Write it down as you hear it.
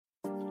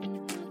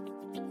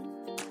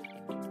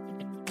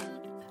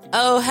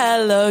Oh,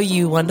 hello,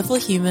 you wonderful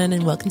human,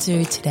 and welcome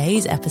to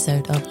today's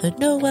episode of the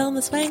No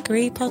Wellness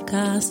Wankery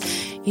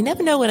podcast. You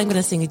never know when I'm going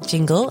to sing a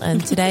jingle,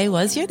 and today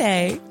was your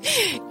day.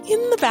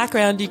 In the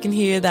background, you can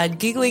hear that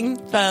giggling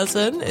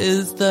person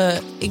is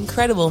the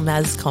incredible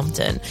Maz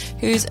Compton,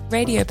 who's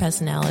radio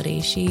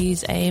personality.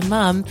 She's a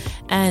mum,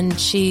 and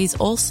she's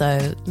also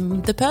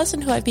the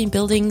person who I've been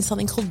building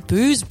something called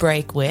Booze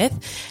Break with.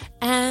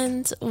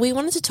 And we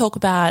wanted to talk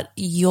about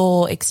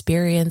your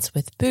experience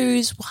with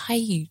booze, why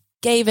you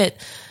gave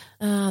it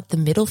the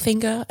middle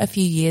finger a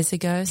few years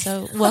ago.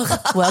 So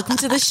welcome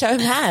to the show,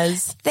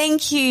 Maz.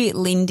 Thank you,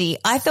 Lindy.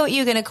 I thought you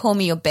were going to call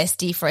me your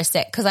bestie for a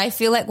sec because I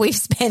feel like we've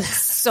spent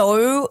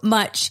so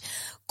much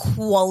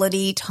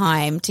quality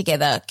time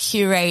together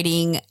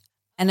curating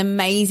an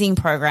amazing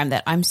program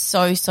that I'm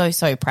so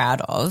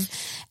proud of.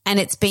 And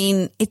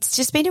it's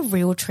just been a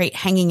real treat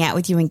hanging out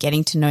with you and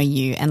getting to know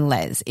you and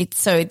Les.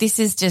 This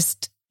is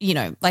just,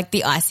 like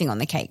the icing on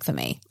the cake for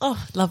me. Oh,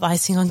 love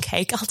icing on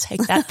cake. I'll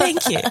take that.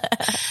 Thank you.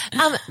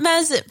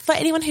 Maz, for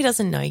anyone who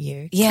doesn't know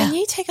you, can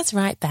you take us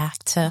right back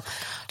to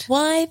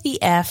why the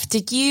F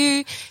did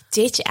you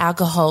ditch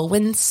alcohol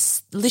when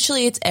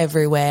literally it's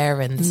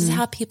everywhere and this is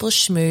how people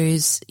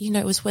schmooze?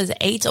 It was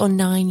 8 or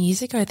 9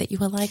 years ago that you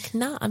were like,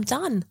 nah, I'm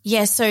done.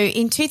 Yeah, so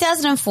in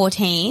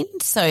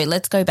 2014, so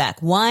let's go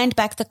back, wind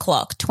back the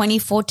clock,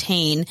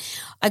 2014,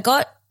 I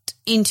got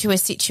into a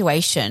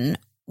situation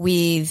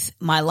with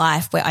my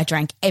life where I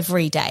drank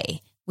every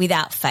day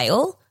without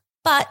fail,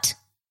 but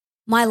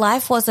my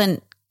life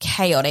wasn't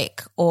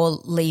chaotic or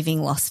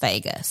leaving Las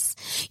Vegas.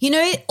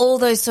 All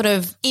those sort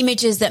of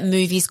images that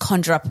movies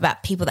conjure up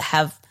about people that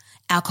have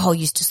alcohol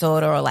use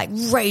disorder or like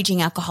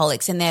raging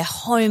alcoholics and they're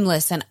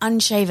homeless and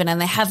unshaven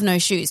and they have no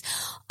shoes.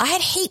 I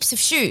had heaps of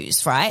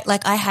shoes, right?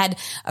 Like I had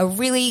a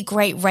really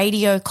great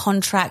radio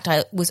contract.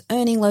 I was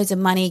earning loads of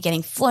money,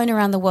 getting flown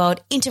around the world,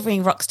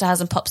 interviewing rock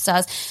stars and pop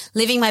stars,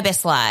 living my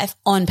best life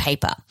on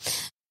paper.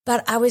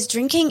 But I was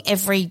drinking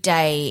every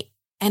day.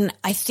 And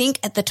I think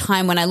at the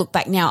time when I look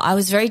back now, I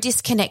was very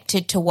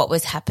disconnected to what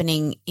was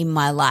happening in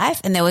my life.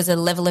 And there was a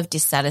level of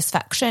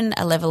dissatisfaction,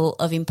 a level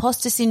of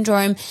imposter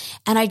syndrome,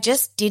 and I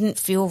just didn't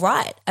feel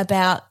right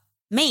about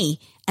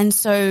me. And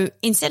so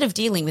instead of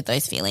dealing with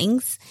those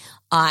feelings,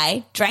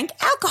 I drank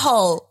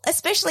alcohol,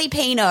 especially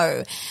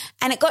Pinot.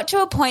 And it got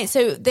to a point,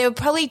 so there were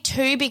probably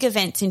 2 big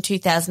events in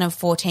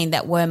 2014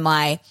 that were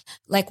my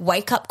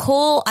wake up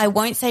call. I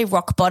won't say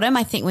rock bottom.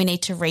 I think we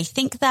need to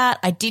rethink that.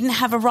 I didn't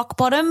have a rock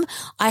bottom.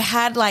 I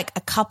had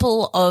a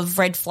couple of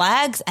red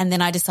flags and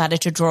then I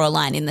decided to draw a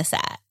line in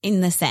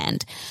the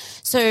sand.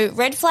 So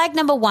red flag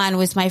number 1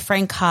 was my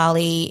friend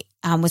Carly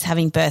was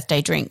having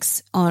birthday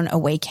drinks on a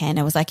weekend.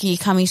 I was like, are you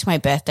coming to my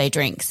birthday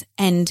drinks?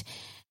 And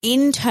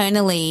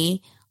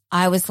internally,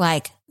 I was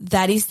like,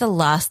 that is the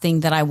last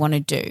thing that I want to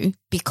do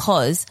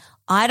because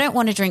I don't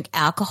want to drink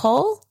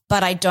alcohol,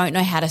 but I don't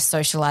know how to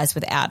socialize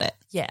without it.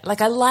 Yeah,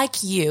 I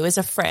like you as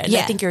a friend. Yeah.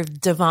 I think you're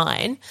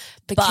divine,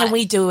 but can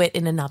we do it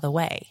in another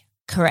way?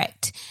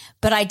 Correct.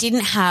 But I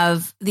didn't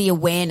have the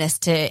awareness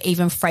to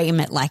even frame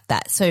it like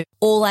that. So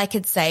all I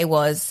could say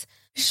was,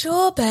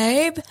 sure,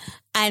 babe.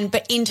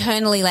 But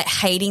internally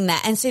hating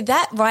that. And so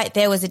that right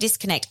there was a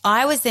disconnect.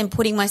 I was then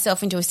putting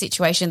myself into a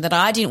situation that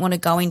I didn't want to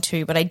go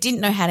into, but I didn't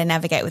know how to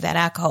navigate without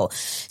alcohol.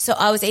 So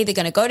I was either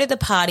going to go to the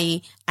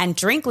party and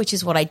drink, which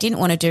is what I didn't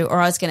want to do, or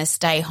I was going to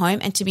stay home.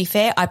 And to be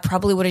fair, I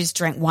probably would have just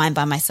drank wine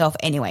by myself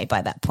anyway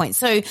by that point.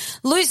 So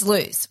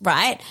lose,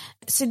 right?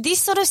 So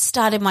this sort of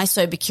started my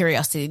sober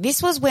curiosity.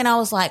 This was when I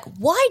was like,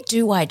 why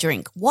do I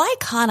drink? Why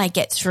can't I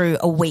get through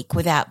a week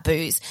without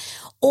booze?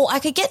 Or I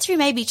could get through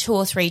maybe 2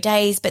 or 3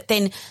 days, but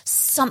then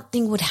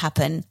something would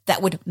happen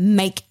that would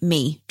make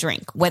me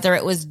drink, whether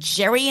it was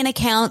Jerry in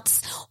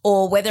accounts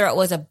or whether it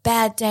was a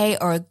bad day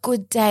or a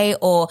good day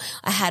or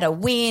I had a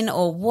win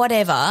or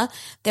whatever.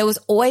 There was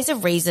always a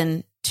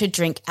reason to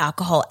drink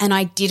alcohol and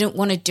I didn't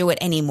want to do it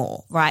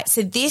anymore, right?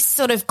 So this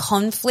sort of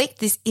conflict,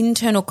 this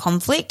internal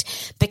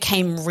conflict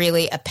became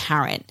really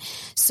apparent.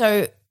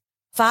 So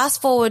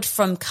fast forward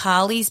from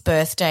Carly's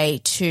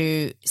birthday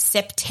to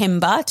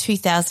September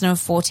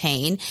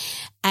 2014,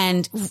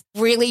 and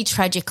really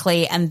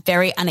tragically and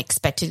very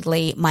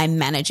unexpectedly, my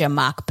manager,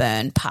 Mark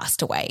Byrne,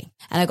 passed away.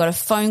 And I got a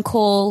phone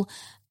call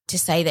to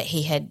say that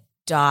he had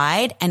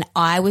died, and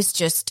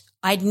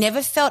I'd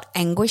never felt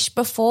anguish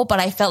before, but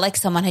I felt like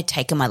someone had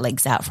taken my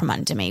legs out from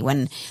under me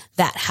when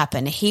that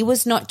happened. He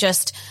was not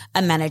just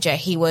a manager.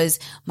 He was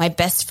my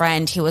best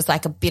friend. He was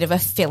like a bit of a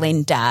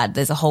fill-in dad.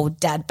 There's a whole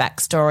dad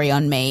backstory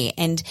on me.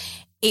 And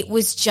it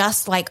was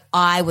just like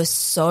I was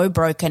so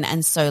broken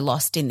and so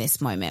lost in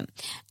this moment.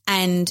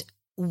 And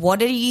what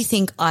do you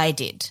think I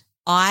did?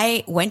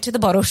 I went to the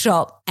bottle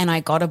shop and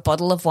I got a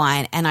bottle of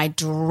wine and I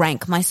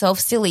drank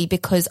myself silly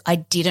because I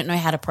didn't know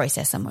how to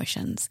process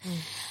emotions.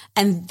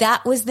 And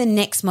that was the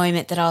next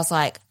moment that I was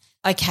like,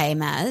 okay,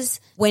 Maz,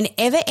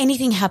 whenever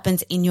anything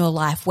happens in your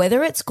life,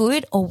 whether it's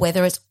good or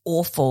whether it's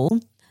awful,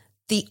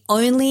 the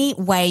only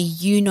way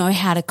you know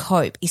how to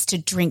cope is to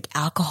drink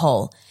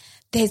alcohol.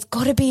 there's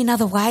got to be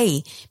another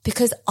way,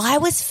 because I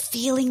was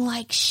feeling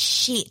like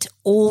shit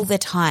all the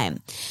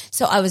time.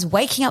 So I was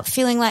waking up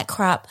feeling like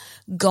crap,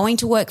 going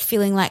to work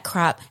feeling like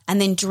crap,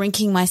 and then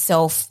drinking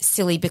myself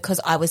silly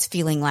because I was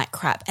feeling like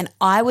crap. And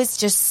I was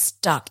just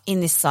stuck in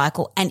this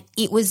cycle, and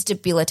it was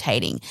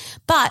debilitating.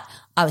 But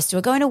I was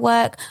still going to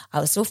work. I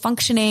was still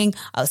functioning.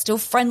 I was still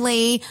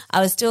friendly.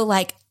 I was still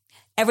like,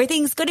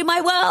 everything's good in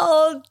my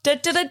world. Da,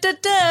 da, da, da,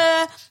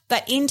 da.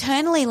 But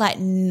internally, like,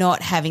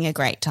 not having a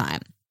great time.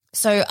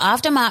 So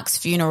after Mark's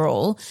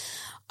funeral,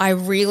 I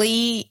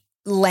really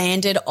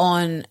landed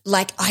on,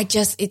 like,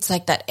 it's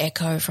like that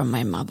echo from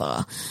my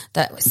mother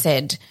that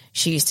said,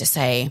 she used to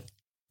say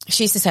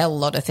a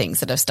lot of things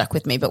that have stuck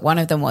with me, but one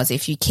of them was,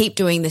 if you keep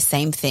doing the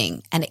same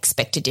thing and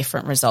expect a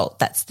different result,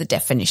 that's the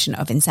definition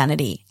of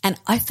insanity. And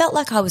I felt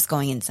like I was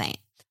going insane.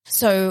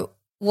 So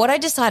what I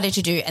decided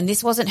to do, and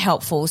this wasn't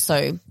helpful,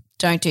 so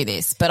don't do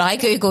this, but I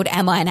Googled,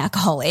 am I an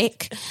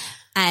alcoholic?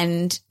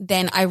 And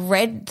then I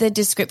read the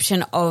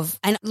description of,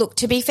 and look,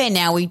 to be fair,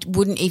 now we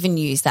wouldn't even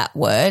use that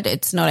word.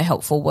 It's not a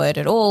helpful word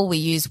at all. We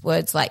use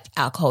words like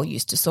alcohol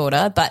use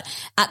disorder. But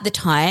at the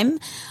time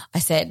I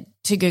said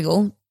to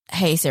Google,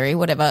 hey Siri,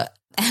 whatever,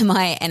 am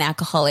I an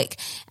alcoholic?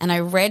 And I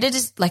read it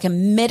as like a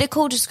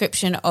medical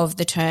description of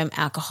the term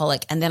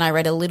alcoholic. And then I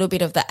read a little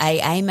bit of the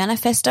AA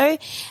manifesto,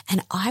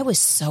 and I was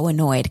so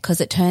annoyed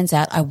because it turns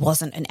out I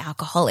wasn't an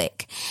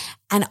alcoholic.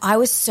 And I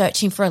was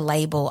searching for a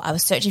label. I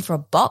was searching for a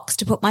box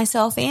to put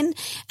myself in.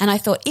 And I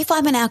thought, if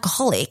I'm an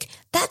alcoholic,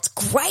 that's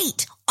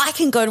great. I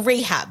can go to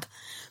rehab.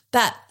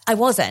 But I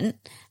wasn't.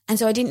 And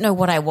so I didn't know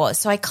what I was.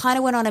 So I kind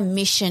of went on a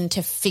mission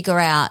to figure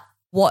out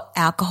what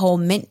alcohol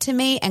meant to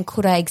me and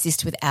could I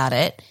exist without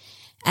it.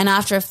 And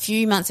after a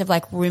few months of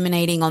like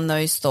ruminating on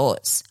those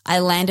thoughts, I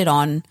landed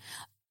on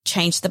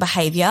change the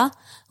behavior.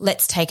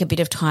 Let's take a bit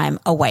of time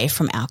away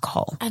from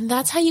alcohol. And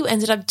that's how you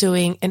ended up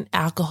doing an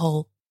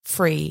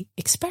alcohol-free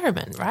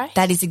experiment, right?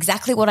 That is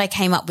exactly what I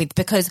came up with,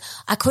 because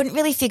I couldn't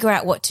really figure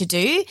out what to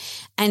do.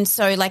 And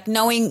so like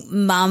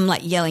knowing mum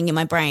like yelling in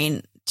my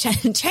brain,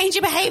 change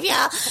your behavior.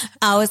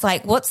 I was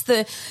like,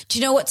 do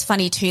you know what's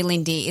funny too,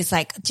 Lindy, is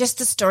like just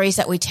the stories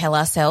that we tell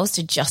ourselves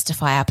to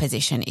justify our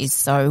position is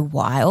so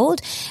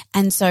wild.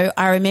 And so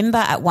I remember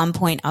at one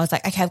point I was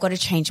like, okay, I've got to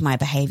change my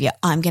behavior.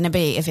 I'm going to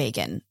be a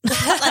vegan.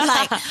 I'm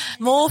like,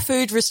 more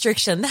food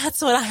restriction.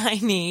 That's what I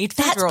need.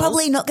 Food that's rules.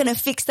 probably not going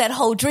to fix that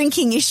whole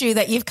drinking issue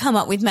that you've come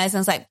up with, Maz. And I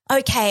was like,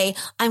 okay,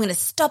 I'm going to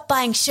stop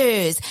buying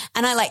shoes.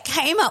 And I like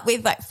came up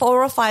with like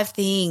 4 or 5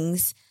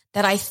 things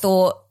that I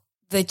thought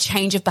the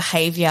change of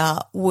behavior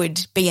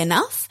would be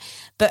enough.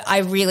 But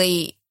I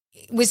really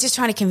was just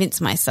trying to convince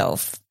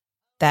myself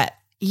that,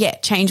 yeah,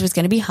 change was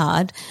going to be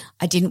hard.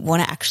 I didn't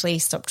want to actually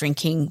stop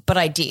drinking, but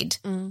I did.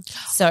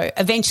 So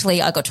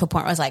eventually I got to a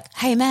point where I was like,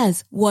 hey,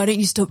 Maz, why don't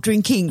you stop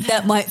drinking?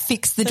 That might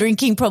fix the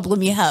drinking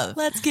problem you have.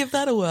 Let's give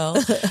that a whirl.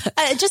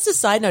 Just a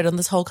side note on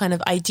this whole kind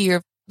of idea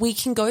of, we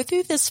can go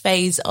through this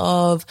phase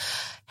of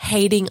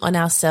hating on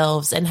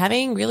ourselves and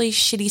having really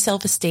shitty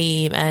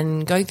self-esteem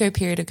and going through a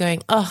period of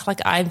going, oh, like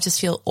I just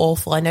feel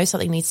awful. I know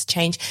something needs to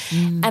change.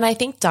 And I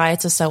think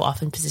diets are so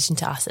often positioned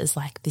to us as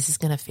like, this is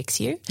going to fix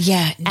you.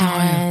 Yeah.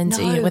 And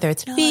you know, whether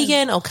it's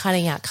vegan or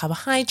cutting out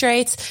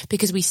carbohydrates,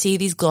 because we see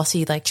these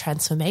glossy like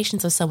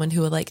transformations of someone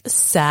who are like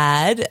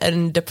sad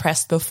and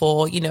depressed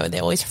before, you know,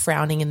 they're always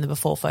frowning in the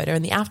before photo,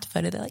 and the after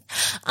photo, they're like,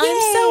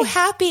 I'm so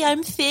happy,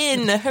 I'm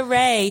thin,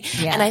 hooray.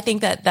 Yeah. And I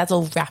think that that's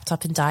all wrapped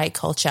up in diet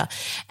culture.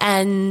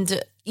 And,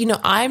 you know,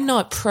 I'm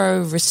not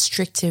pro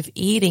restrictive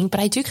eating, but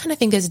I do kind of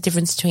think there's a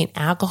difference between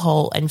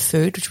alcohol and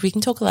food, which we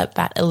can talk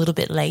about a little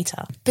bit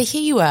later. But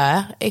here you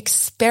are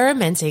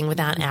experimenting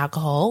without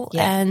alcohol.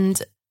 Yeah.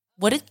 And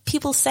what did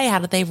people say? How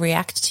did they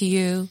react to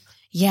you?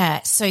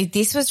 Yeah, so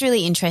this was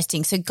really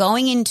interesting. So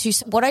going into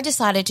what I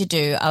decided to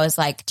do, I was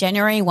like,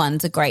 January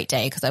 1's a great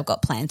day because I've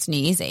got plans New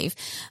Year's Eve.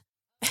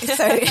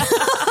 So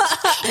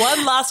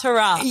one last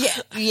hurrah. Yeah,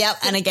 yep.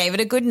 And I gave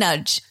it a good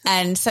nudge.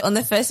 And so on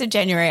the 1st of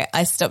January,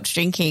 I stopped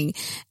drinking,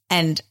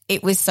 and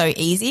it was so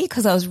easy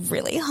because I was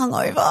really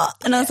hungover,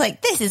 and I was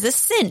like, this is a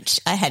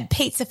cinch. I had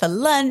pizza for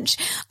lunch.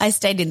 I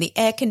stayed in the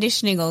air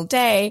conditioning all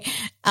day.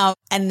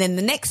 And then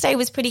the next day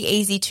was pretty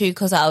easy too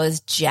because I was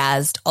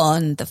jazzed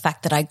on the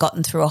fact that I'd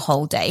gotten through a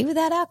whole day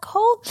without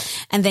alcohol.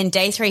 And then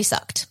day 3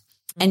 sucked,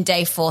 and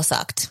day 4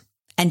 sucked,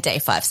 and day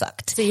 5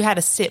 sucked. So you had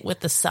to sit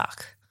with the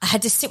suck. I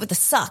had to sit with the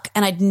suck,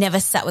 and I'd never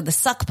sat with the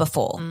suck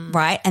before,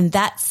 right? And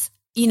that's,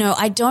 you know,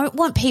 I don't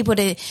want people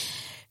to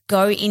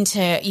go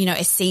into, you know,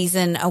 a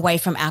season away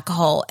from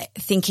alcohol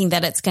thinking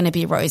that it's going to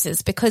be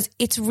roses, because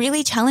it's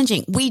really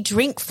challenging. We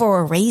drink for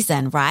a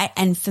reason, right?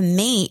 And for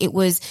me, it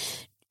was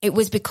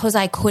because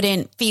I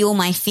couldn't feel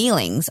my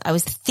feelings. I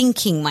was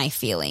thinking my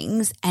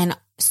feelings. And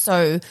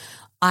so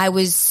I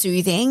was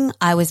soothing,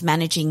 I was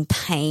managing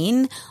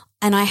pain,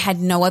 and I had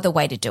no other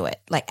way to do it.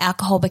 Like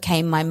alcohol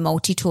became my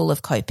multi-tool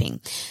of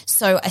coping.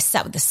 So I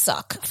sat with the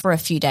suck for a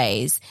few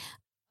days.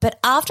 But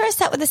after I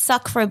sat with the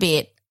suck for a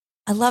bit,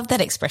 I love that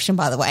expression,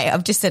 by the way.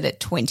 I've just said it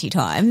 20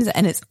 times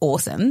and it's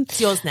awesome.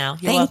 It's yours now.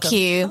 You're Thank welcome.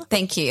 you.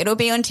 Thank you. It'll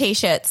be on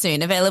t-shirts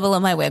soon, available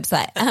on my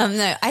website.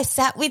 No, I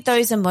sat with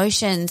those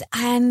emotions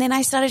and then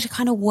I started to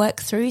kind of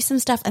work through some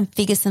stuff and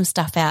figure some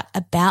stuff out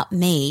about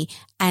me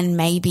and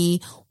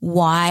maybe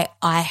why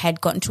I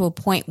had gotten to a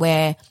point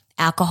where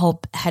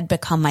alcohol had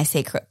become my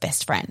secret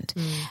best friend.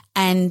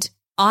 And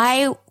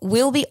I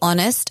will be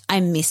honest, I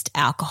missed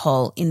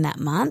alcohol in that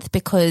month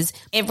because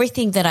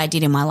everything that I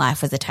did in my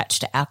life was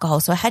attached to alcohol.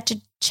 So I had to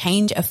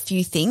change a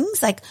few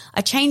things. Like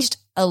I changed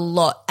a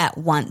lot at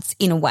once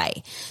in a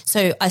way.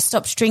 So I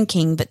stopped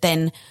drinking, but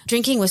then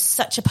drinking was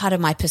such a part of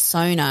my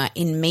persona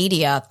in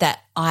media that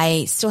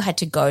I still had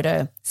to go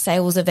to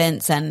sales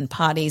events and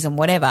parties and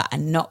whatever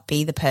and not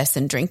be the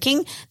person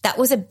drinking. That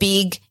was a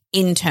big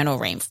internal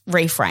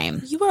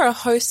reframe. You were a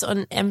host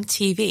on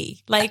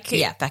MTV.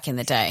 Yeah, back in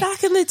the day.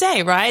 Back in the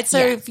day, right?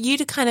 So for you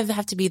to kind of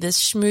have to be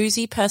this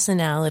schmoozy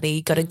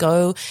personality, got to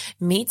go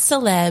meet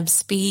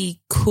celebs, be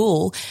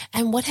cool.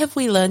 And what have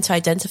we learned to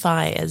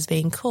identify as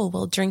being cool?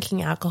 Well,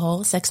 drinking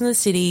alcohol, Sex in the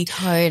City.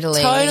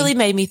 Totally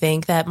made me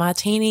think that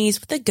martinis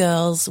with the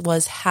girls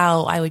was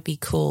how I would be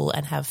cool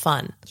and have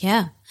fun.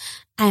 Yeah.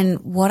 And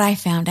what I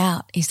found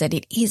out is that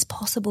it is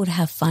possible to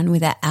have fun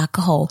without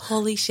alcohol.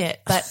 Holy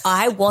shit. But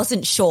I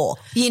wasn't sure,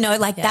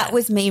 that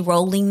was me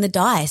rolling the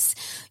dice,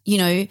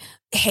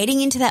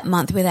 heading into that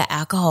month without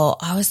alcohol.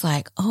 I was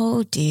like,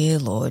 oh dear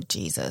Lord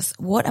Jesus,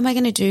 what am I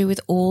going to do with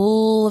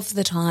all of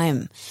the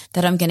time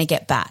that I'm going to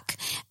get back?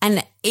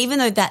 And even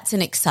though that's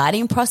an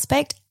exciting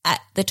prospect, at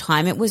the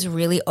time it was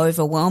really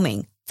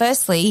overwhelming.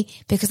 Firstly,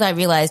 because I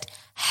realized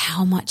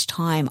how much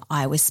time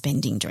I was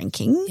spending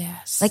drinking.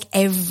 Yes. Like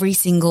every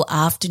single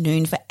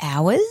afternoon for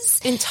hours.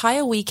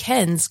 Entire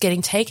weekends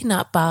getting taken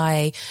up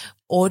by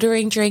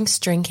ordering drinks,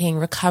 drinking,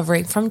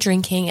 recovering from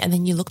drinking, and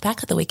then you look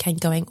back at the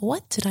weekend going,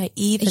 what did I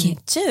even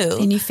do?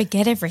 And you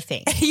forget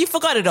everything. You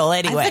forgot it all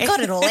anyway. I forgot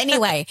it all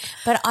anyway.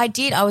 But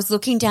I was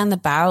looking down the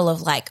barrel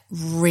of like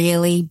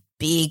really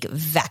big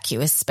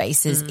vacuous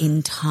spaces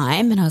in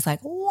time. And I was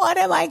like, what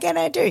am I going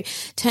to do?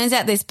 Turns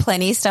out there's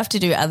plenty of stuff to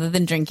do other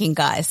than drinking,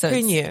 guys. So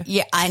who knew?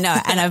 Yeah, I know.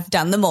 And I've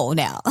done them all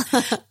now.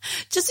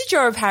 Just to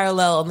draw a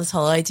parallel on this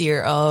whole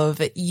idea of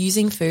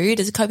using food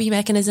as a coping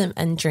mechanism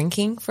and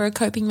drinking for a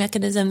coping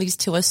mechanism, these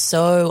two are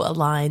so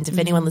aligned. If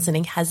anyone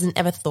listening hasn't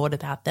ever thought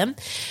about them.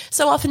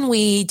 So often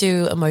we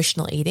do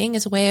emotional eating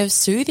as a way of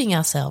soothing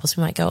ourselves.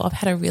 We might go, I've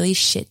had a really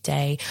shit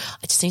day.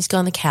 I just need to go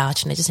on the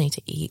couch and I just need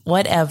to eat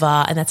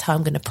whatever. And that's how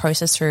I'm going to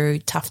process through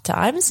tough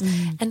times.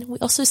 And we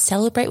also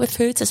celebrate with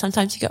food. So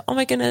sometimes you go, oh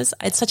my goodness,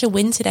 it's such a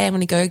win today. I'm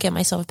going to go get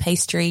myself a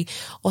pastry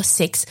or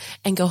 6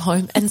 and go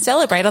home and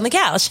celebrate on the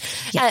couch.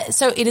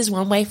 So it is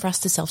one way for us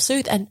to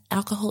self-soothe, and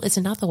alcohol is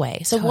another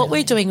way. So what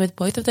we're doing with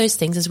both of those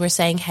things is we're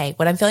saying, hey,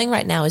 what I'm feeling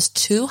right now is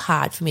too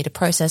hard for me to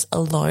process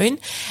alone,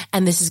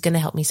 and this is going to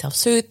help me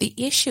self-soothe. The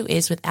issue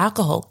is with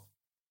alcohol,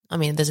 I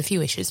mean, there's a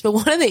few issues, but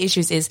one of the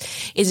issues is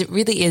it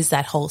really is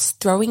that whole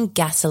throwing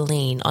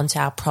gasoline onto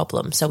our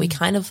problem. So we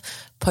kind of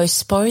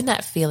postpone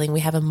that feeling. We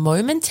have a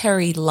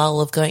momentary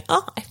lull of going,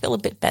 oh, I feel a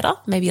bit better,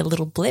 maybe a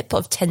little blip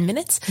of 10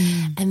 minutes.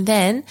 And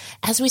then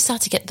as we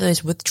start to get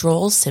those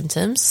withdrawal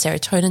symptoms,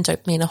 serotonin,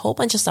 dopamine, a whole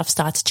bunch of stuff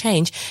starts to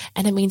change.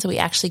 And it means that we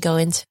actually go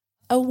into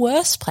a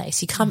worse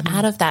place. You come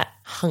out of that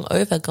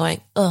hungover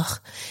going, ugh,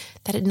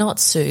 that did not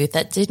soothe,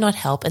 that did not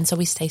help. And so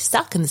we stay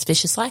stuck in this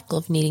vicious cycle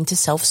of needing to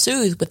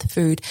self-soothe with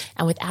food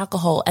and with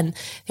alcohol. And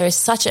there is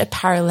such a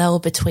parallel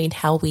between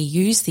how we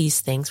use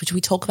these things, which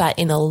we talk about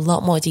in a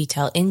lot more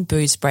detail in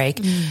Booze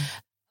Break.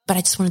 But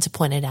I just wanted to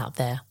point it out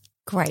there.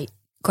 Great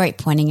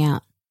pointing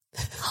out.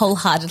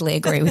 Wholeheartedly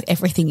agree with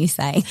everything you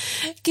say.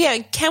 Yeah.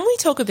 Can we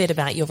talk a bit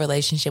about your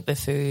relationship with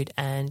food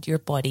and your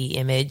body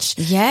image?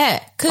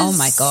 Yeah. Oh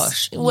my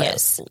gosh.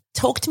 Yes.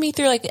 Talk to me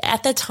through, like,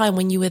 at the time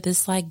when you were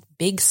this like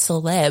big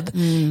celeb,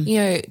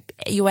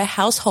 you were a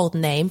household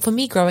name. For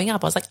me growing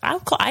up, I was like,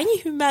 I knew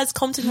who Maz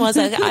Compton was.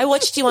 I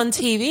watched you on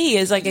TV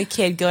as like a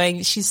kid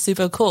going, she's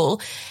super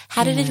cool.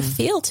 How did it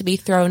feel to be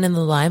thrown in the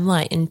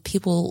limelight and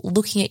people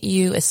looking at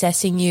you,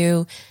 assessing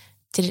you?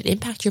 Did it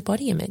impact your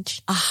body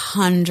image?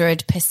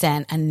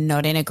 100%, and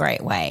not in a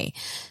great way.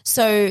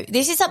 So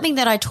this is something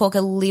that I talk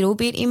a little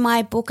bit in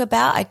my book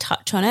about. I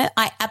touch on it.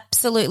 I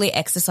absolutely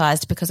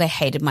exercised because I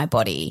hated my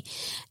body.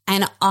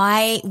 And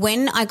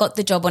when I got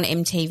the job on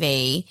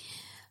MTV,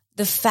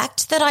 the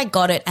fact that I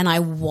got it and I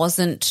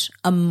wasn't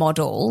a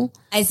model,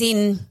 as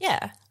in,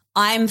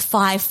 I'm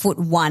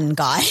 5'1",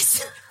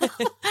 guys.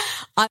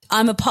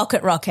 I'm a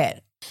pocket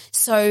rocket.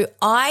 So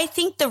I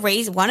think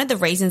one of the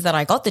reasons that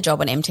I got the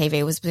job on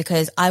MTV was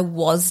because I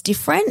was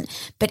different,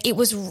 but it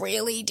was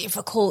really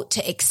difficult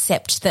to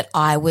accept that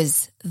I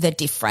was the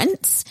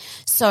difference.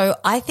 So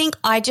I think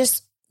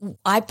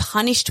I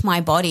punished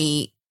my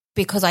body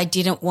because I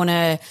didn't want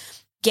to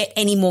get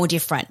any more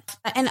different.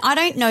 And I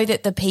don't know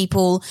that the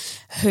people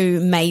who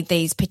made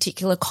these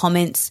particular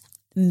comments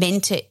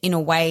meant it in a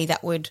way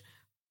that would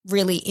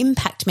really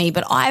impact me,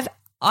 but I've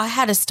I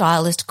had a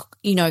stylist,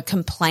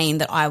 complain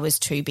that I was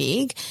too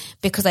big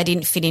because I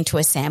didn't fit into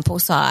a sample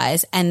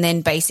size, and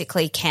then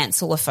basically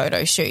cancel a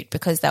photo shoot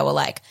because they were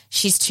like,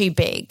 she's too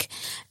big.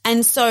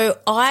 And so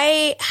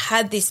I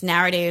had this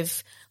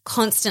narrative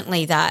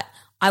constantly that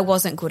I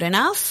wasn't good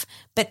enough,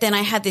 but then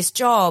I had this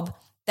job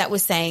that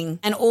was saying,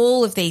 and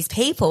all of these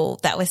people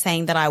that were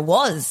saying that I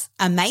was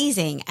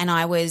amazing and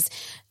I was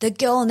the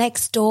girl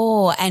next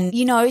door. And,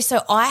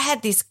 so I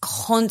had this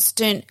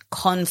constant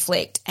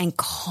conflict and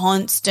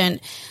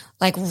constant,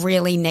 like,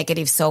 really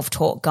negative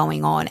self-talk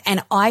going on.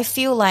 And I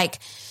feel like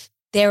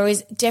there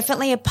is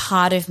definitely a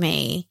part of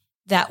me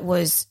that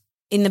was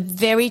in the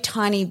very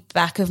tiny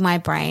back of my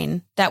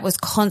brain that was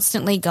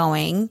constantly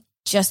going,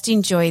 just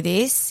enjoy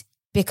this,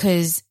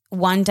 because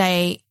one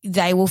day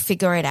they will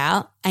figure it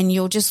out and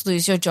you'll just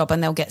lose your job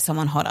and they'll get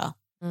someone hotter.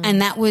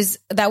 And that was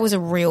a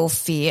real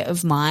fear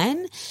of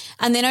mine.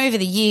 And then over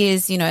the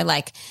years,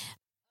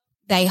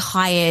 they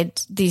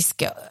hired this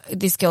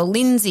girl,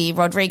 Lindsay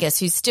Rodriguez,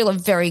 who's still a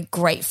very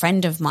great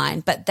friend of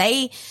mine,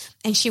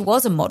 and she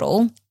was a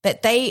model,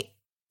 but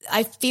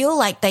I feel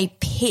like they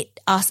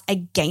pit us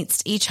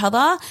against each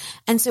other.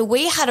 And so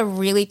we had a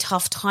really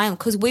tough time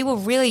because we were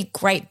really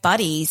great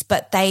buddies,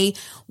 but they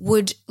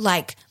would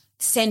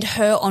send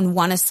her on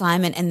one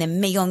assignment and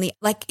then me on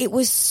it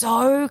was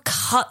so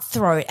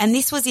cutthroat. And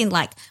this was in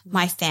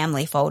my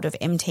family fold of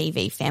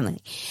MTV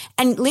family.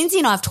 And Lindsay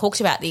and I have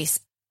talked about this.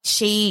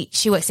 She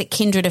works at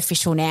Kindred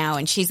Official now,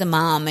 and she's a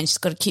mom and she's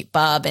got a cute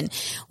bub, and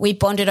we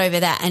bonded over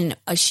that, and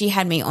she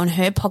had me on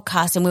her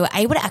podcast, and we were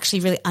able to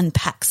actually really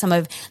unpack some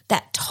of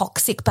that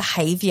toxic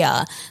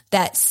behavior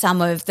that some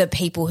of the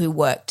people who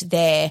worked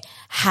there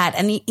had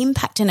and the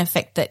impact and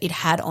effect that it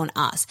had on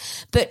us.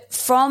 But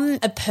from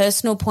a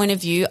personal point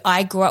of view,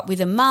 I grew up with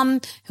a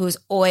mum who was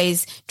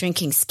always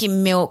drinking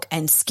skim milk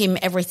and skim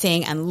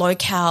everything and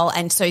low-cal,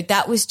 and so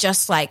that was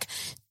just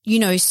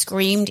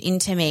screamed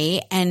into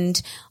me.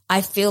 And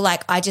I feel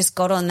like I just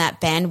got on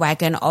that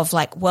bandwagon of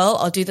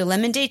I'll do the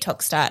lemon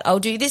detox diet, I'll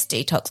do this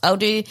detox, I'll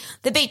do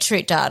the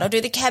beetroot diet, I'll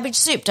do the cabbage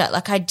soup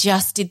diet. I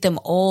just did them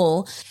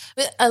all.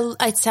 But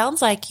it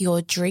sounds like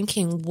your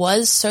drinking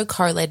was so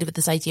correlated with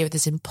this idea of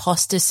this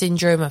imposter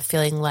syndrome of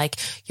feeling like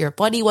your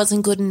body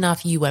wasn't good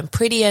enough, you weren't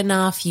pretty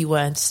enough, you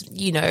weren't,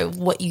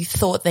 what you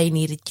thought they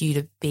needed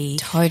you to be.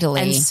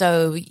 Totally. And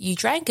so you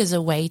drank as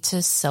a way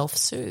to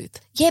self-soothe.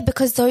 Yeah,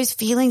 because those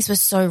feelings were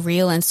so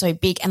real and so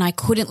big, and I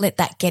couldn't let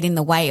that get in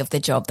the way of the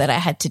job that I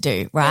had to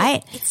do,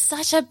 right? It's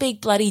such a big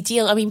bloody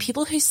deal. I mean,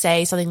 people who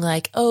say something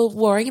like, oh,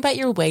 worrying about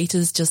your weight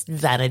is just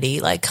vanity.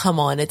 Come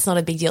on, it's not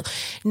a big deal.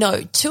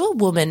 No, to a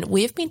woman,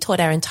 we've been taught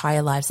our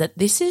entire lives that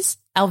this is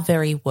our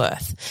very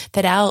worth,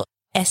 that our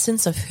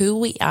essence of who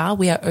we are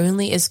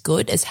only as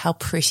good as how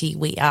pretty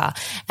we are.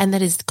 And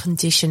that is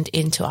conditioned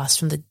into us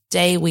from the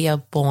day we are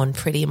born,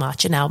 pretty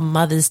much. And our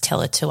mothers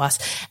tell it to us,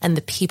 and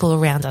the people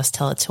around us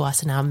tell it to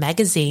us, and our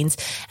magazines,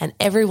 and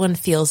everyone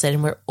feels it.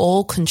 And we're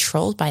all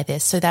controlled by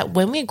this, so that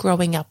when we're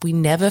growing up, we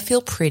never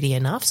feel pretty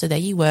enough. So there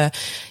you were,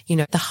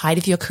 the height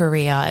of your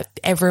career,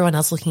 everyone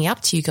else looking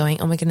up to you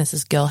going, oh my goodness,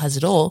 this girl has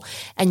it all.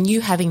 And you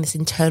having this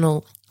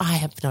internal, I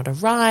have not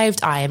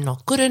arrived, I am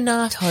not good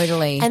enough.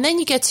 Totally. And then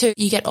you get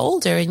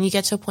older and you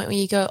get to a point where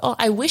you go, oh,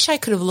 I wish I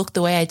could have looked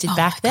the way I did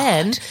back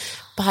then.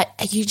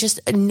 But you just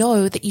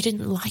know that you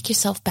didn't like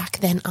yourself back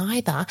then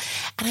either.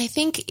 And I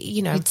think,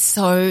 it's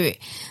so,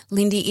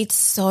 Lindy, it's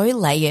so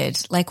layered.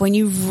 When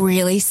you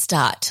really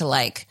start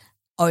to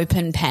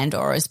open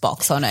Pandora's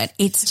box on it,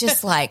 it's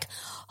just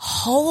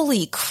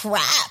holy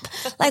crap.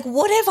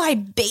 What have I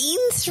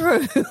been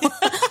through?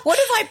 What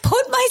have I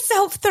put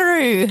myself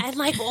through?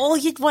 And all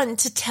you'd want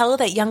to tell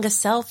that younger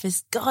self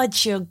is, God,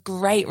 you're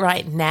great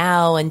right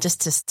now. And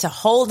just to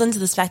hold into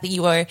this fact that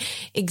you are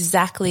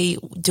exactly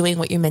doing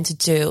what you're meant to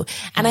do.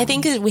 And I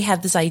think that we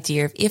have this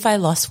idea of, if I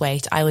lost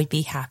weight, I would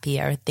be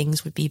happier,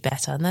 things would be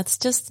better. And that's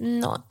just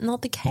not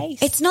the case.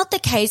 It's not the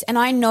case. And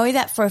I know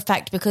that for a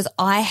fact because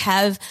I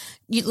have,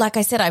 like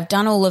I said, I've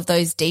done all of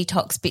those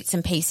detox bits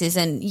and pieces,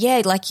 and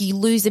you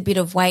lose a bit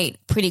of weight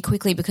pretty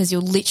quickly because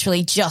you're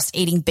literally just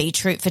eating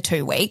beetroot for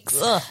 2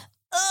 weeks. Ugh.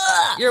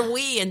 You're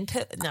wee and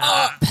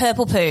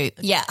purple poo.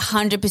 Yeah,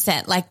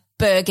 100%.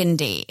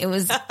 Burgundy.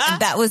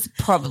 That was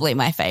probably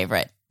my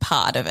favorite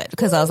part of it,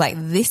 because I was like,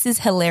 this is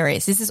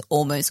hilarious. This is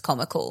almost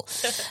comical.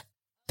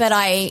 But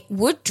I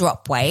would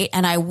drop weight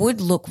and I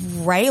would look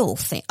rail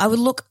thin. I would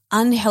look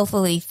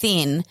unhealthily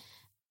thin,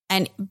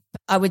 and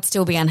I would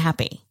still be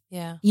unhappy.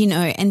 Yeah.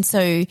 And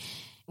so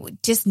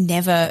it just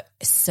never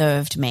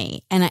served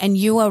me. And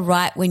you are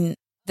right, when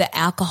the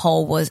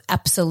alcohol was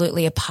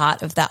absolutely a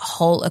part of that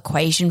whole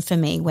equation for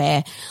me,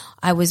 where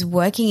I was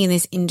working in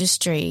this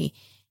industry,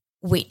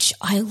 which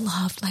I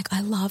loved,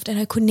 and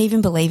I couldn't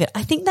even believe it.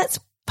 I think that's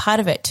part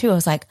of it too. I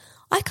was like,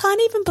 I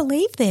can't even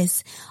believe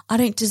this. I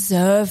don't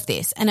deserve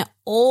this. And it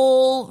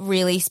all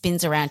really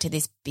spins around to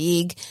this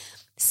big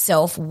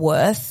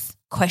self-worth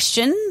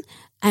question,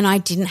 and I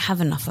didn't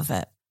have enough of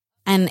it.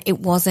 And it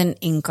wasn't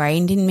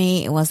ingrained in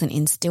me. It wasn't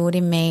instilled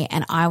in me.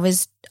 And I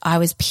was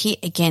pit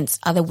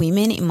against other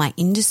women in my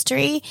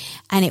industry,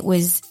 and it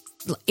was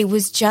it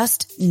was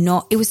just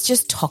not, it was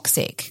just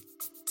toxic.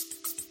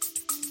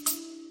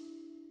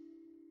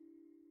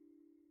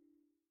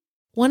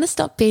 Want to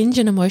stop binge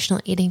and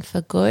emotional eating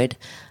for good?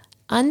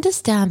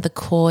 Understand the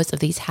cause of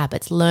these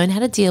habits, learn how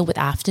to deal with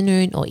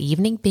afternoon or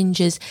evening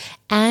binges,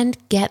 and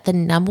get the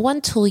number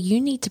one tool you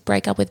need to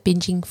break up with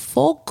binging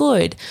for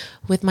good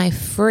with my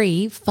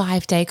free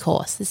 5-day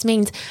course. This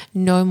means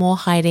no more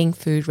hiding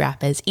food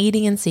wrappers,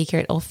 eating in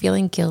secret, or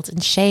feeling guilt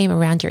and shame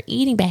around your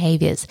eating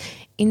behaviors.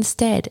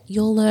 Instead,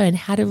 you'll learn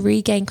how to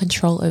regain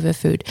control over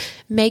food,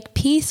 make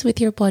peace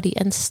with your body,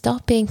 and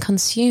stop being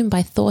consumed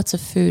by thoughts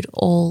of food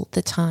all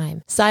the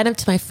time. Sign up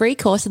to my free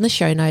course in the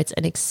show notes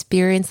and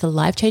experience the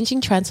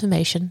life-changing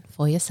transformation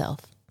for yourself.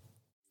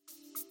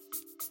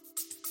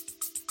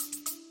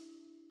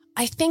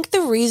 I think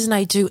the reason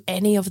I do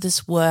any of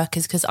this work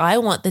is because I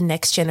want the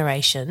next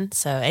generation.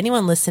 So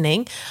anyone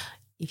listening,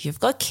 if you've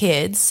got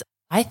kids,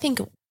 I think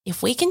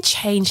if we can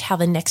change how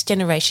the next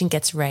generation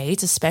gets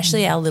raised,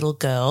 especially our little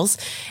girls,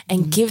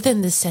 and give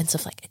them this sense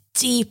of like a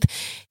deep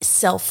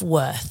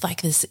self-worth,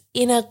 like this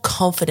inner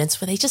confidence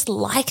where they just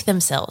like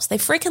themselves. They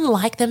freaking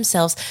like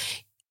themselves.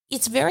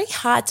 It's very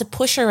hard to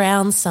push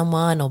around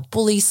someone or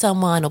bully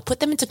someone or put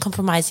them into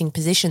compromising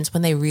positions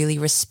when they really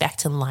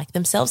respect and like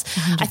themselves.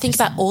 100%. I think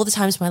about all the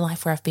times in my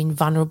life where I've been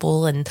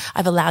vulnerable and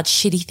I've allowed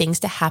shitty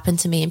things to happen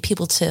to me and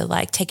people to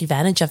like take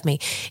advantage of me.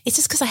 It's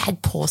just because I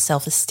had poor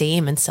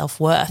self-esteem and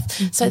self-worth.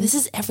 Mm-hmm. So this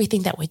is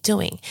everything that we're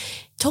doing.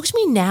 Talk to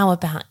me now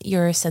about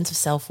your sense of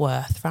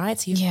self-worth, right?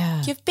 So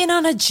you've been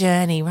on a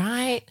journey,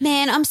 right?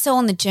 Man, I'm so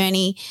on the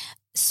journey.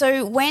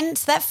 So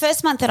that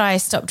first month that I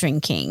stopped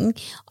drinking,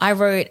 I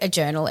wrote a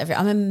journal.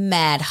 I'm a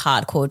mad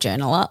hardcore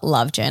journaler,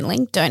 love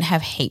journaling, don't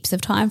have heaps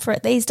of time for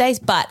it these days,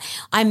 but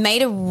I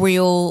made a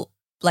real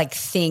like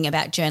thing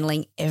about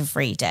journaling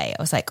every day.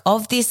 I was like,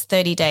 of this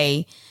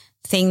 30-day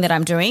thing that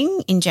I'm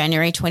doing in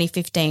January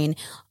 2015,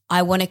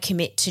 I want to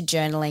commit to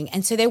journaling.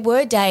 And so there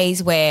were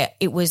days where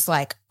it was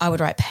like I would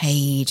write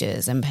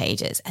pages and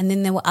pages. And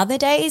then there were other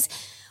days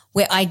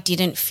where I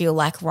didn't feel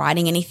like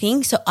writing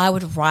anything. So I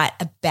would write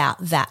about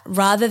that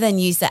rather than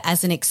use that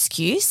as an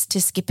excuse to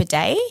skip a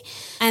day.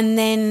 And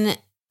then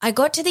I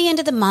got to the end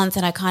of the month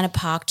and I kind of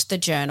parked the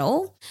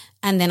journal,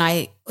 and then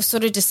I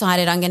sort of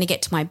decided I'm going to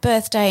get to my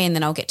birthday and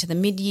then I'll get to the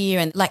mid-year,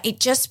 and like it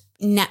just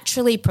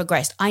naturally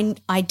progressed.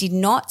 I did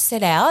not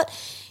set out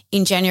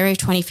in January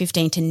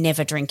 2015 to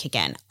never drink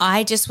again.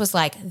 I just was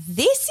like,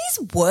 this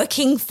is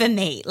working for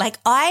me. Like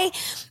I've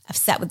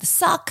sat with the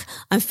suck.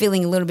 I'm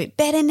feeling a little bit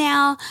better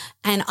now.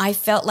 And I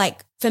felt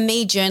like for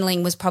me,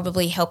 journaling was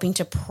probably helping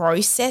to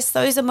process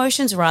those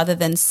emotions rather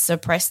than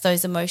suppress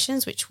those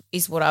emotions, which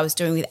is what I was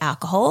doing with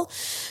alcohol.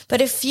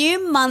 But a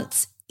few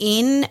months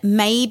in,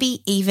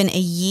 maybe even a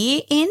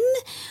year in,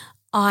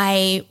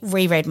 I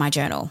reread my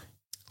journal.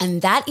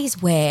 And that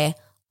is where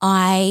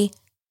I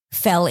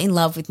fell in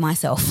love with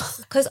myself,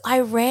 because I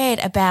read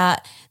about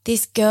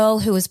this girl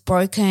who was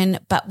broken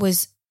but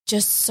was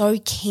just so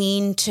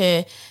keen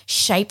to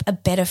shape a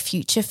better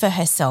future for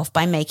herself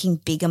by making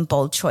big and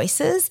bold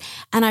choices.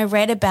 And I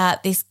read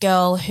about this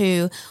girl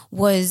who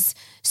was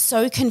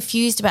so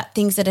confused about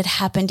things that had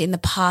happened in the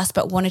past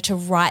but wanted to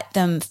write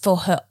them for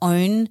her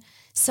own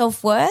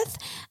self-worth.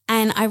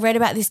 And I read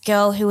about this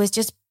girl who was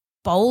just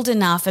bold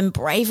enough and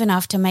brave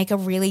enough to make a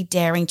really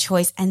daring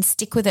choice and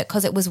stick with it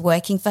because it was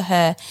working for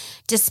her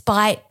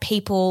despite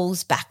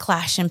people's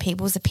backlash and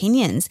people's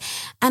opinions.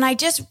 And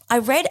I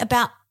read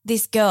about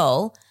this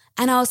girl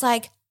and I was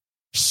like,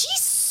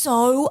 she's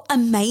so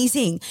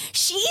amazing.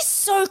 She's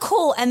so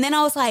cool. And then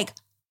I was like,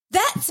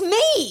 that's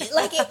me.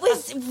 Like it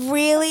was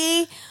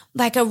really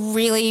like a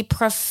really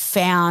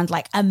profound,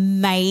 like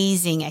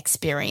amazing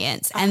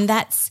experience. And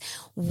that's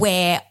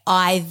where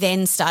I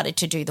then started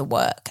to do the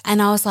work. And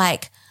I was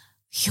like,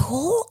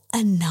 you're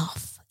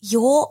enough.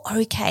 You're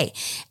okay.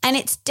 And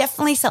it's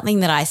definitely something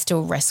that I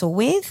still wrestle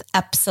with.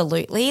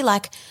 Absolutely.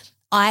 Like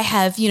I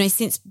have,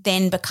 since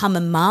then become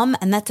a mum,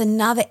 and that's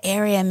another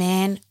area,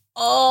 man.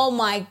 Oh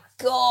my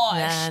gosh.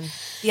 Man,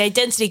 the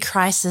identity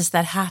crisis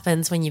that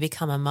happens when you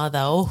become a mother.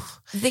 Oh.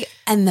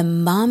 And the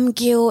mum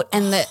guilt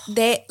and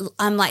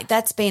I'm like,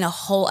 that's been a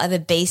whole other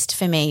beast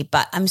for me,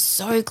 but I'm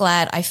so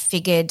glad I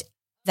figured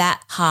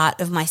that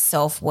part of my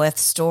self-worth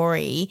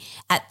story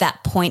at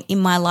that point in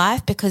my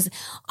life, because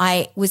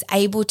I was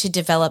able to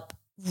develop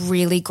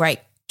really great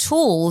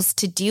tools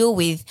to deal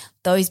with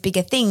those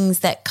bigger things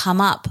that come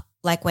up,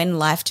 like when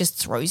life just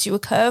throws you a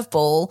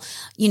curveball.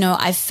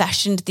 I've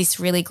fashioned this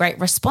really great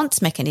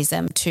response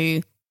mechanism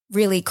to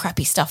really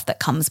crappy stuff that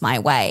comes my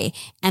way,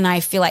 and I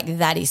feel like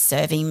that is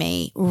serving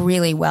me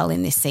really well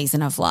in this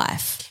season of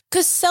life.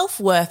 Because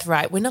self-worth,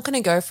 right, we're not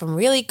going to go from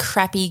really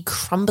crappy,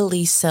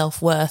 crumbly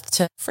self-worth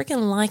to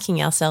freaking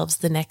liking ourselves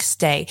the next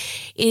day.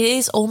 It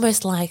is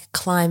almost like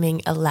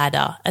climbing a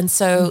ladder. And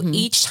so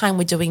each time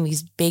we're doing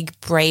these big,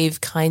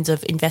 brave kinds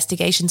of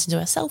investigations into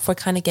ourselves, we're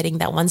kind of getting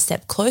that one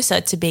step closer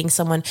to being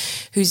someone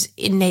who's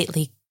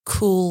innately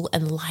cool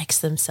and likes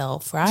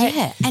themselves, right?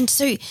 Yeah. And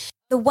so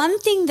the one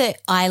thing that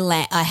I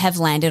have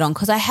landed on,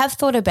 because I have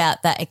thought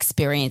about that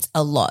experience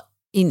a lot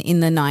in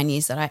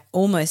the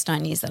almost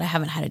 9 years that I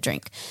haven't had a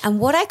drink. And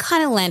what I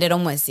kind of landed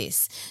on was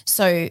this.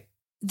 So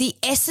the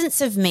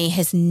essence of me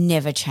has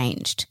never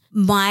changed.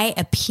 My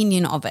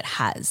opinion of it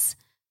has.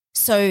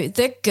 So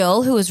the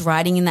girl who was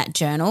writing in that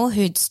journal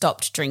who'd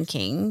stopped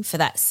drinking for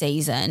that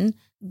season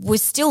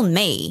was still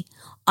me.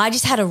 I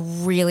just had a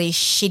really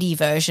shitty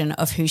version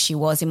of who she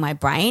was in my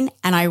brain,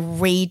 and I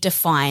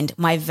redefined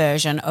my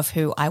version of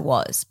who I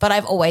was. But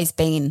I've always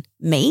been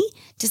me.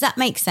 Does that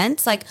make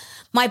sense? Like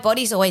my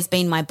body's always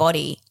been my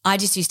body. I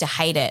just used to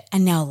hate it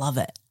and now I love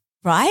it.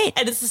 Right?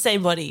 And it's the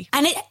same body.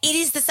 And it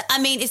is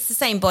it's the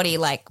same body.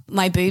 Like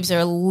my boobs are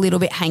a little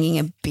bit hanging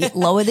a bit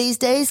lower these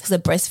days because I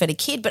breastfed a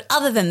kid. But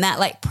other than that,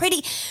 like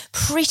pretty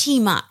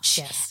much.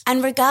 Yes.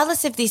 And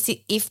regardless of this,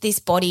 if this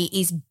body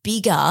is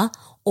bigger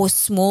or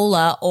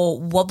smaller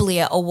or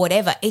wobblier or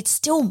whatever, it's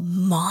still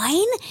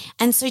mine.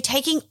 And so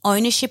taking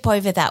ownership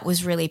over that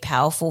was really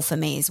powerful for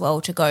me as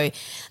well, to go,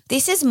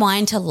 this is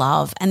mine to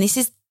love. And this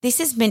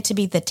is meant to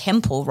be the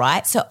temple,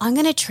 right? So I'm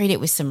going to treat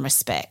it with some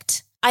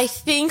respect. I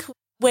think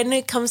when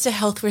it comes to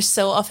health, we're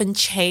so often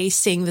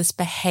chasing this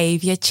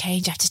behavior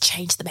change. I have to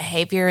change the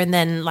behavior and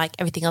then like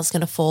everything else is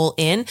going to fall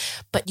in.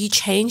 But you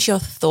change your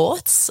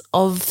thoughts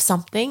of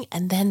something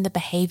and then the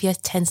behavior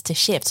tends to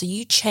shift. So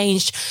you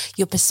changed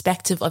your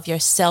perspective of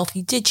yourself.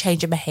 You did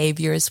change your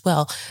behavior as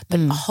well. But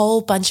a whole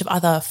bunch of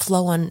other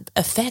flow-on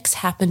effects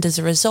happened as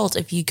a result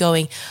of you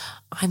going,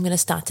 I'm going to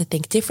start to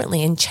think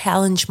differently and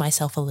challenge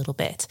myself a little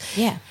bit.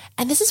 Yeah.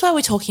 And this is why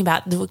we're talking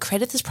about, we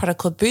created this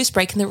product called Boost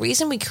Break. And the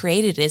reason we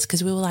created it is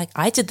because we were like,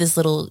 I did this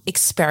little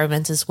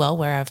experiment as well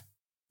where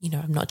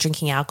I'm not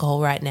drinking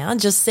alcohol right now,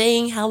 just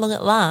seeing how long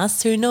it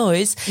lasts, who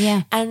knows?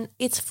 Yeah. And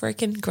it's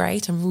freaking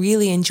great. I'm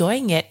really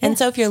enjoying it. Yeah. And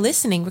so if you're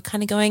listening, we're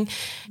kind of going,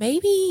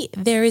 maybe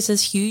there is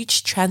this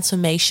huge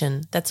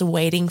transformation that's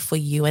waiting for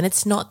you. And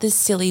it's not this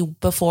silly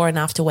before and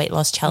after weight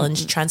loss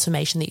challenge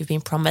transformation that you've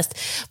been promised,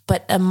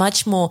 but a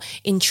much more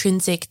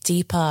intrinsic,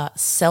 deeper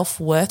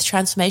self-worth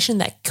transformation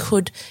that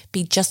could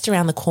be just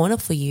around the corner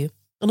for you.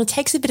 And it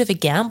takes a bit of a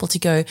gamble to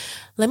go,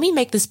 let me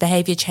make this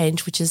behavior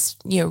change, which is,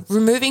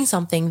 removing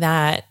something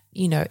that,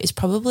 is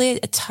probably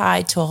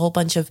tied to a whole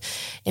bunch of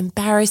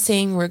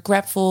embarrassing,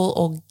 regretful,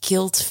 or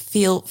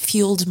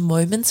guilt-fueled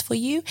moments for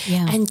you.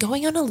 Yeah. And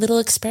going on a little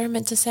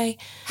experiment to say,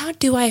 how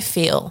do I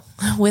feel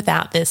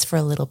without this for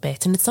a little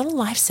bit? And it's not a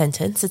life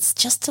sentence. It's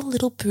just a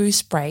little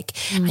booze break.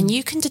 And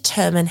you can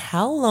determine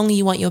how long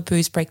you want your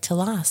booze break to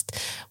last.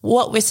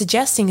 What we're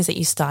suggesting is that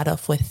you start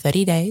off with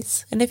 30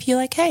 days. And if you're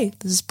like, hey,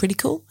 this is pretty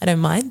cool, I don't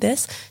mind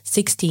this,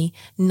 60,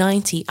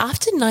 90.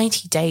 After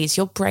 90 days,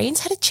 your brain's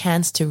had a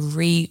chance to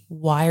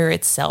rewire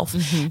itself.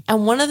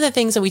 And one of the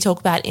things that we talk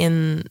about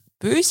in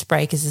Boost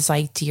Break is this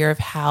idea of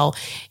how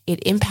it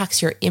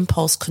impacts your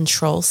impulse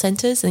control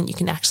centers, and you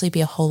can actually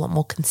be a whole lot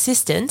more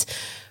consistent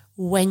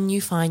when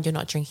you find you're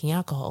not drinking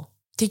alcohol.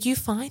 Did you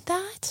find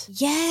that?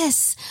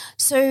 Yes.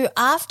 So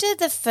after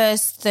the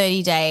first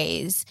 30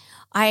 days,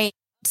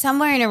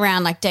 somewhere in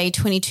around like day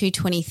 22,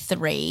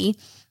 23,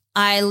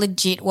 I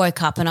legit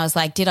woke up and I was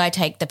like, did I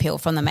take the pill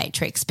from the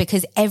Matrix?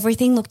 Because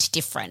everything looked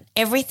different.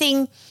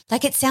 Everything,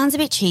 like it sounds a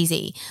bit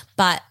cheesy,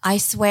 but I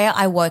swear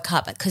I woke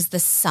up because the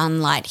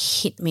sunlight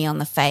hit me on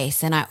the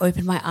face and I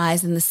opened my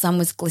eyes and the sun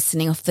was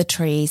glistening off the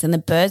trees and the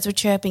birds were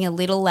chirping a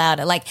little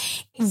louder. Like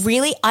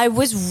really, I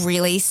was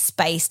really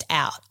spaced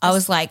out. I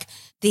was like,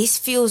 this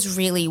feels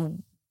really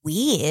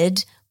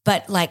weird,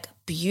 but like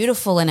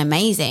beautiful and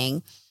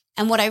amazing.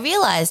 And what I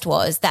realized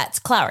was that's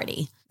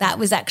clarity. That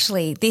was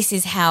actually, this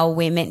is how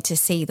we're meant to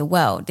see the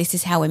world. This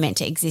is how we're meant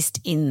to exist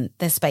in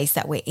the space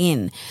that we're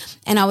in.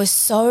 And I was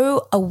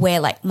so aware,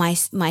 like my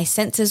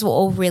senses were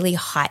all really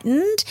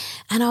heightened.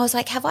 And I was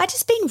like, have I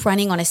just been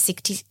running on a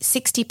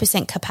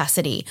 60%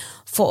 capacity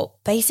for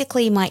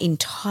basically my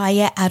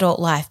entire adult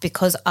life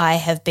because I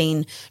have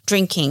been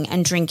drinking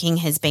and drinking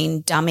has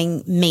been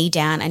dumbing me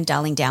down and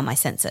dulling down my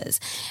senses.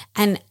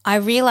 And I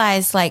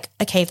realized like,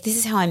 okay, if this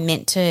is how I'm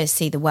meant to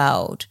see the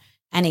world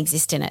and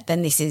exist in it,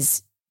 then this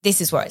is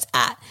where it's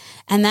at.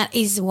 And that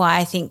is why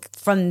I think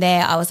from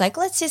there I was like,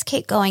 let's just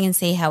keep going and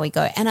see how we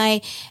go. And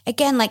I,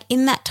 again, like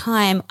in that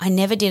time, I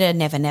never did a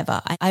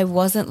never. I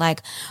wasn't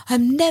like,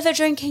 I'm never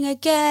drinking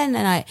again.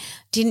 And I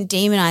didn't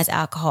demonize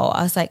alcohol.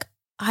 I was like,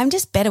 I'm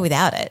just better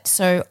without it.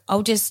 So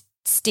I'll just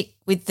stick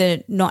with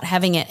the not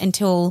having it and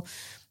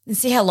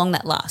see how long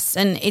that lasts.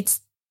 And it's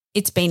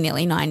been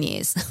nearly 9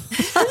 years.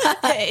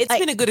 It's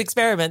been a good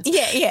experiment.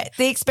 Yeah.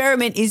 The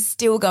experiment is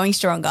still going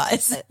strong,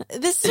 guys.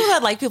 This is what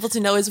I'd like people to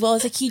know as well,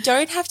 is like you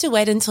don't have to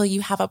wait until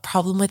you have a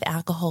problem with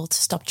alcohol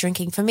to stop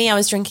drinking. For me, I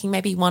was drinking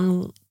maybe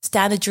one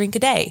standard drink a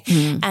day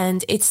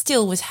and it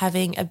still was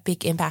having a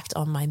big impact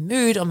on my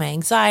mood, on my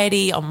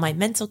anxiety, on my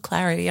mental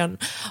clarity, on,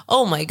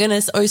 oh my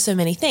goodness, so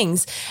many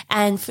things.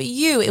 And for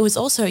you, it was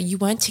also, you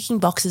weren't ticking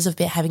boxes of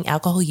having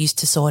alcohol use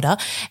disorder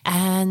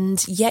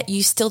and yet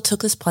you still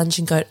took this plunge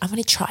and go, I'm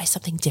going to try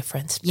something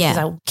different because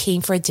I'm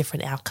keen for a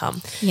different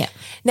outcome. Yeah.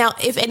 Now,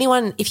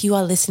 if you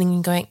are listening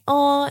and going,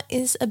 oh,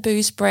 is a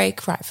booze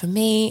break right for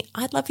me?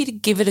 I'd love you to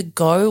give it a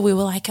go. We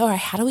were like, all right,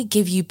 how do we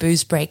give you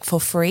Booze Break for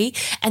free?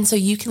 And so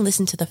you can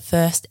listen to the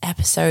first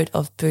episode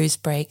of Booze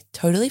Break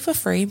totally for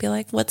free and be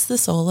like, what's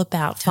this all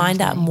about? Totally.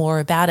 Find out more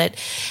about it.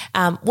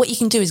 What you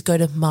can do is go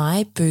to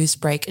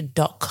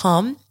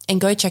myboozebreak.com and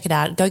go check it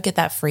out. Go get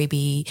that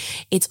freebie.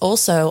 It's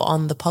also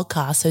on the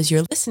podcast. So as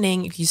you're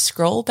listening, if you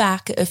scroll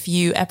back a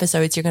few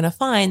episodes, you're going to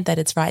find that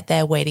it's right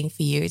there waiting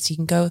for you. So you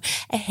can go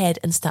ahead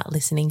and start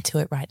listening to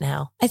it right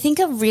now. I think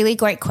a really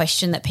great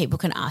question that people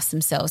can ask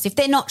themselves if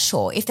they're not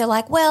sure, if they're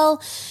like,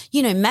 well,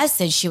 Maz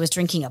said she was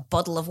drinking a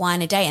bottle of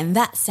wine a day and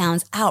that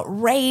sounds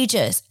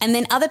outrageous. And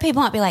then other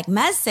people might be like,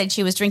 Maz said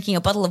she was drinking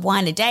a bottle of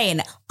wine a day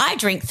and I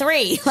drink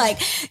 3.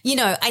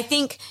 I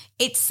think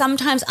it's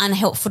sometimes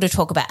unhelpful to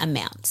talk about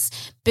amounts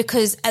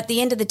because at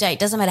the end of the day, it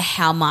doesn't matter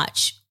how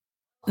much.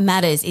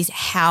 Matters is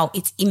how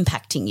it's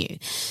impacting you.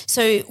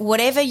 So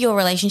whatever your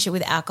relationship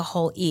with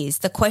alcohol is,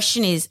 the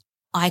question is,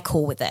 are you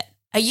cool with it?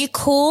 Are you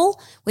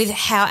cool with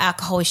how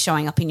alcohol is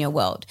showing up in your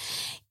world?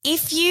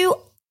 If you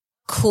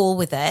cool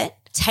with it,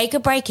 take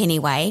a break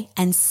anyway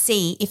and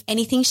see if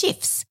anything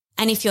shifts.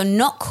 And if you're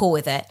not cool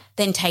with it,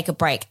 then take a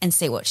break and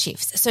see what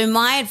shifts. So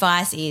my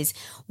advice is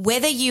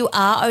whether you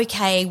are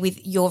okay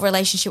with your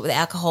relationship with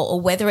alcohol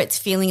or whether it's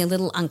feeling a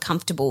little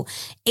uncomfortable,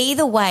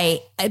 either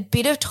way, a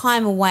bit of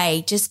time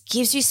away just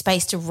gives you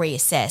space to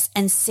reassess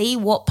and see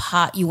what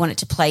part you want it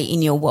to play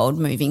in your world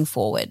moving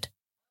forward.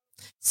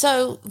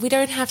 So we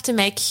don't have to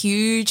make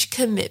huge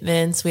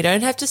commitments. We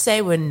don't have to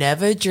say we're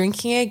never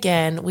drinking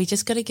again. We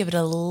just got to give it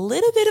a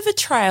little bit of a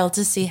trial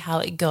to see how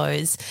it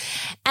goes.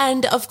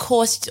 And of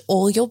course,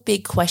 all your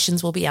big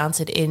questions will be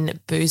answered in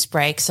Booze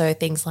Break. So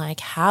things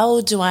like,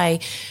 how do I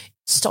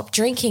stop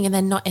drinking and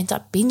then not end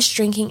up binge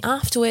drinking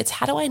afterwards?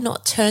 How do I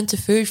not turn to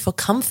food for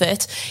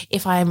comfort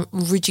if I'm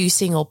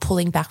reducing or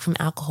pulling back from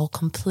alcohol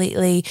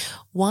completely?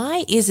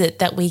 Why is it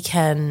that we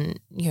can,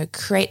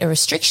 create a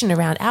restriction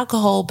around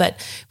alcohol, but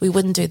we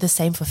wouldn't do the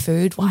same for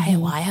food?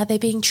 Why are they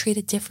being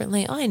treated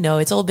differently? I know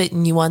it's all a bit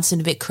nuanced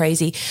and a bit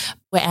crazy.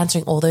 We're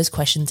answering all those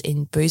questions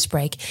in Booze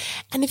Break.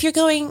 And if you're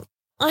going,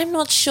 I'm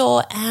not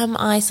sure, am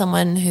I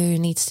someone who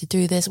needs to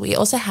do this? We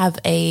also have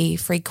a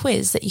free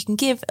quiz that you can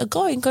give a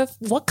go and go,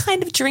 what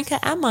kind of drinker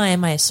am I?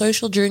 Am I a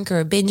social drinker,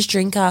 a binge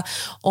drinker,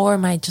 or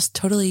am I just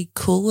totally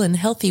cool and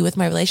healthy with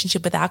my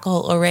relationship with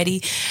alcohol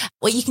already?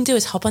 What you can do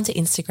is hop onto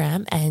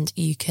Instagram and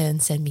you can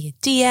send me a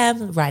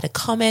DM, write a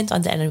comment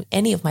under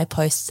any of my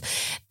posts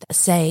that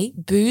say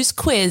booze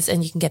quiz,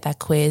 and you can get that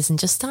quiz and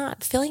just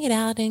start filling it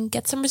out and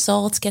get some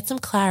results, get some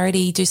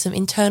clarity, do some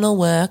internal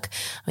work.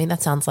 I mean,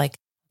 that sounds like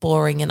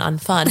boring and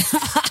unfun.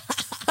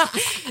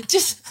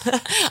 Just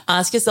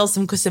ask yourself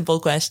some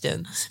simple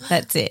questions.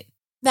 That's it.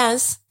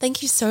 Maz,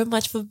 thank you so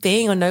much for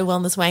being on No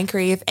Wellness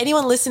Wankery. If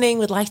anyone listening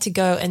would like to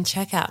go and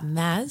check out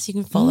Maz, you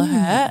can follow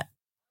her,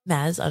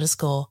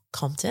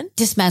 Maz_Compton.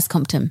 Just Maz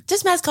Compton.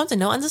 Just Maz Compton,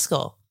 no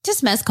underscore.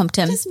 Just Maz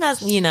Compton. Just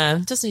Maz,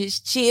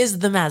 she is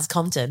the Maz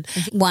Compton.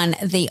 One,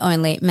 the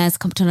only Maz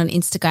Compton on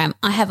Instagram.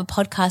 I have a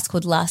podcast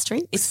called Last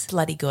Drinks. It's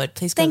bloody good.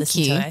 Please go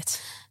listen to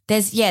it.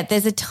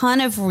 There's a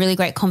ton of really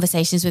great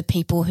conversations with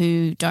people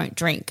who don't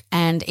drink,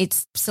 and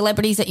it's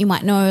celebrities that you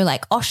might know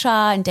like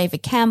Osha and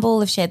David Campbell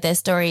have shared their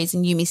stories,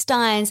 and Yumi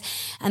Steins,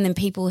 and then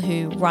people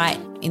who write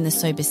in the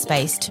sober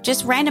space to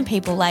just random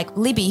people like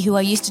Libby, who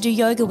I used to do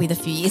yoga with a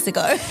few years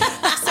ago.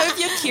 So if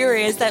you're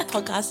curious, that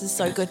podcast is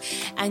so good.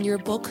 And you're a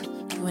book,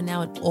 you are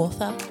now an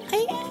author.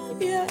 I am.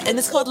 Yeah. And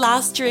it's called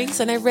Last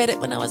Drinks, and I read it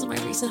when I was on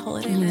my recent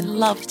holiday and I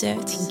loved it.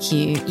 Thank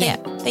you. Yeah.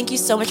 Thank you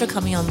so much for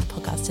coming on the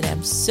podcast today.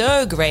 I'm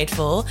so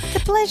grateful. It's a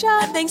pleasure.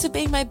 And thanks for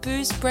being my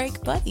Booze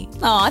Break buddy.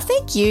 Oh,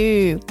 thank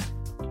you.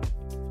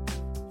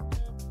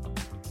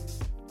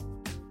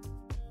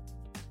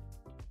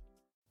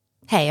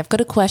 Hey, I've got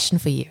a question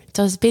for you.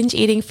 Does binge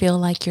eating feel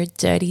like your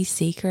dirty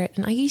secret?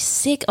 And are you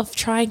sick of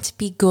trying to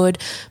be good,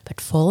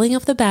 but falling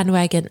off the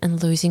bandwagon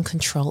and losing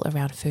control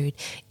around food?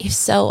 If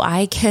so,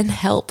 I can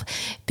help.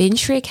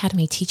 Binge Free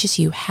Academy teaches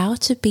you how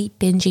to beat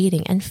binge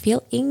eating and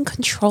feel in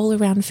control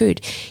around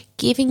food,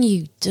 giving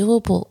you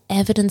doable,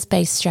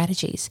 evidence-based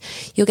strategies.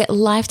 You'll get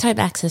lifetime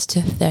access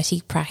to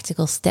 30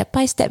 practical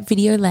step-by-step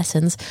video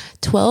lessons,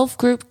 12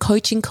 group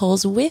coaching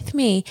calls with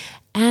me,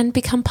 and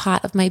become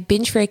part of my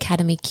Binge Free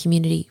Academy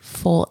community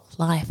for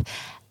life.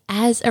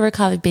 As a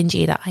recovered binge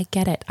eater, I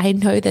get it. I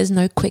know there's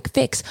no quick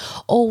fix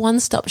or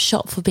one-stop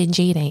shop for binge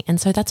eating.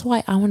 And so that's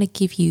why I want to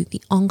give you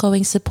the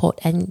ongoing support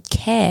and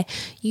care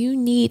you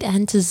need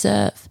and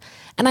deserve.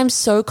 And I'm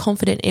so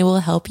confident it will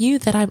help you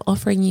that I'm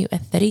offering you a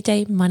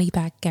 30-day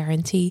money-back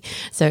guarantee.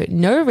 So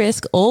no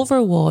risk or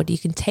reward. You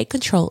can take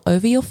control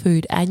over your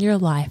food and your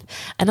life.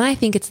 And I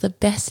think it's the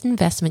best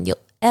investment you'll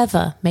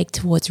ever make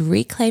towards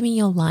reclaiming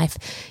your life,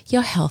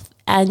 your health,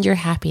 and your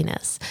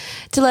happiness.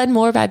 To learn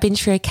more about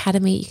Binge Free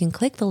Academy, you can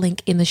click the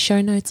link in the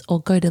show notes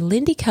or go to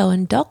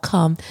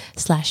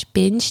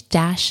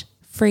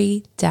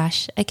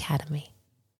lindycohen.com/binge-free-academy.